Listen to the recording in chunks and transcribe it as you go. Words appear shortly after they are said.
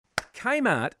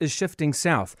Kmart is shifting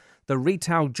south. The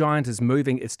retail giant is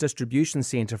moving its distribution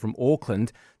centre from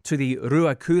Auckland to the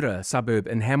Ruakura suburb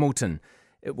in Hamilton.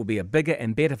 It will be a bigger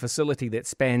and better facility that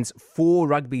spans 4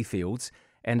 rugby fields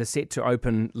and is set to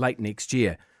open late next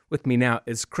year. With me now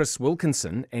is Chris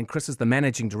Wilkinson, and Chris is the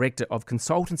Managing Director of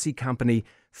consultancy company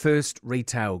First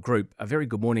Retail Group. A very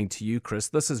good morning to you, Chris.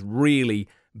 This is really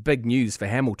big news for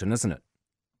Hamilton, isn't it?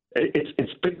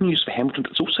 It's big news for Hamilton.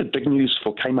 It's also big news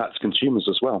for Kmart's consumers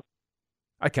as well.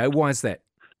 Okay, why is that?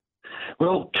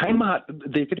 Well, Kmart,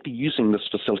 they're going to be using this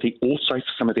facility also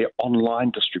for some of their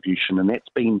online distribution, and that's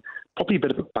been probably a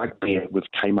bit of a bugbear with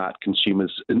Kmart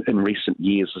consumers in recent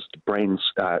years as the brand's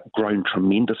grown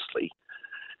tremendously.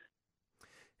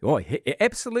 Oh,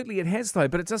 absolutely it has, though,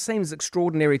 but it just seems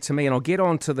extraordinary to me, and I'll get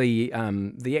on to the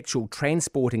actual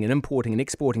transporting and importing and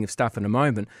exporting of stuff in a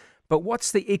moment, but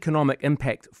what's the economic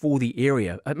impact for the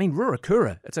area? I mean,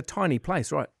 Ruakura, it's a tiny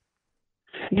place, right?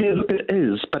 Yeah, look, it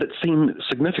is, but it's seen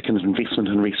significant investment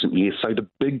in recent years. So the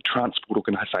big transport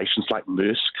organisations like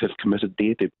Maersk have committed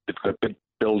there. They've got a big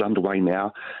build underway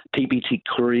now. TBT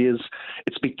Couriers,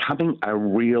 it's becoming a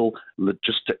real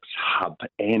logistics hub,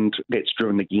 and that's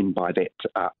driven again by that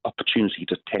opportunity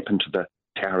to tap into the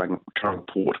Tauranga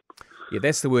port. Yeah,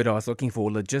 that's the word I was looking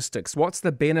for, logistics. What's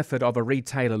the benefit of a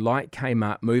retailer like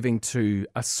Kmart moving to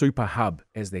a super hub,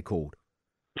 as they're called?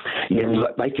 Yeah,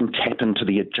 they can tap into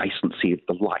the adjacency of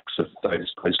the likes of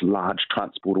those large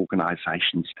transport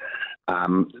organisations.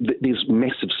 There's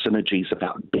massive synergies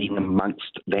about being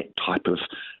amongst that type of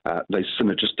those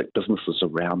synergistic businesses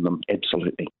around them,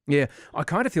 absolutely. Yeah, I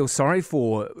kind of feel sorry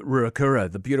for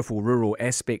Ruakura, the beautiful rural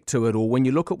aspect to it all. When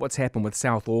you look at what's happened with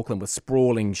South Auckland with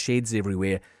sprawling sheds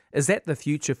everywhere, is that the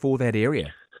future for that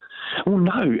area? Well,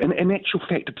 no. In actual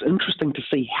fact, it's interesting to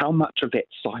see how much of that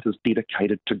site is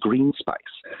dedicated to green space.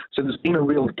 So there's been a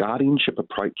real guardianship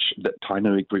approach that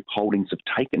Tainui Group Holdings have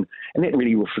taken, and that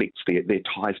really reflects their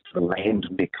ties to the land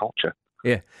and their culture.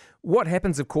 Yeah. What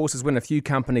happens, of course, is when a few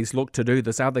companies look to do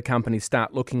this, other companies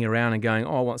start looking around and going,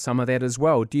 oh, I want some of that as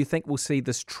well. Do you think we'll see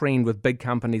this trend with big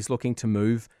companies looking to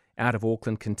move out of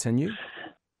Auckland continue?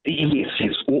 Yes.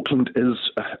 Auckland is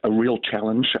a real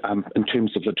challenge in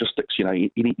terms of logistics. You know,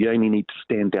 you only need to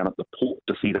stand down at the port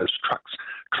to see those trucks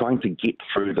trying to get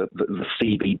through the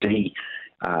CBD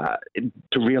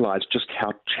to realise just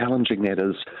how challenging that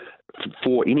is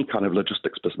for any kind of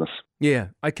logistics business. Yeah,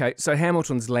 okay. So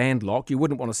Hamilton's landlocked. You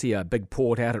wouldn't want to see a big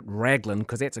port out at Raglan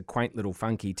because that's a quaint little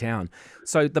funky town.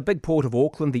 So the big port of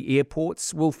Auckland, the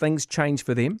airports, will things change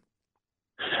for them?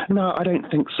 No, I don't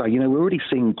think so. You know, we're already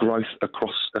seeing growth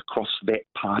across that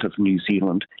part of New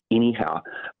Zealand anyhow.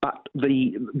 But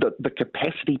the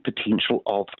capacity potential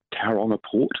of Tauranga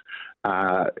Port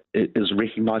is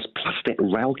recognised, plus that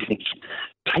rail connection.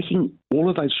 Taking all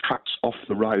of those trucks off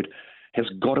the road has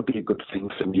got to be a good thing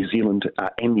for New Zealand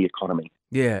and the economy.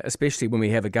 Yeah, especially when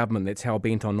we have a government that's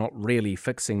hell-bent on not really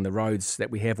fixing the roads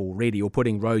that we have already or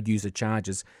putting road user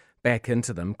charges back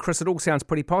into them. Chris, it all sounds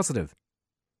pretty positive.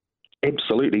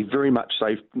 Absolutely, very much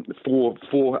so for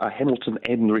Hamilton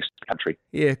and the rest of the country.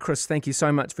 Yeah, Chris, thank you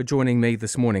so much for joining me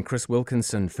this morning. Chris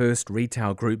Wilkinson, First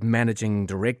Retail Group Managing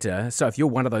Director. So if you're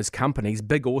one of those companies,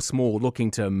 big or small,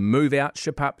 looking to move out,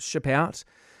 ship up, ship out,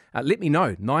 let me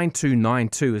know.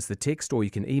 9292 is the text, or you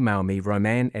can email me,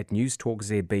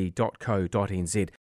 roman@newstalkzb.co.nz.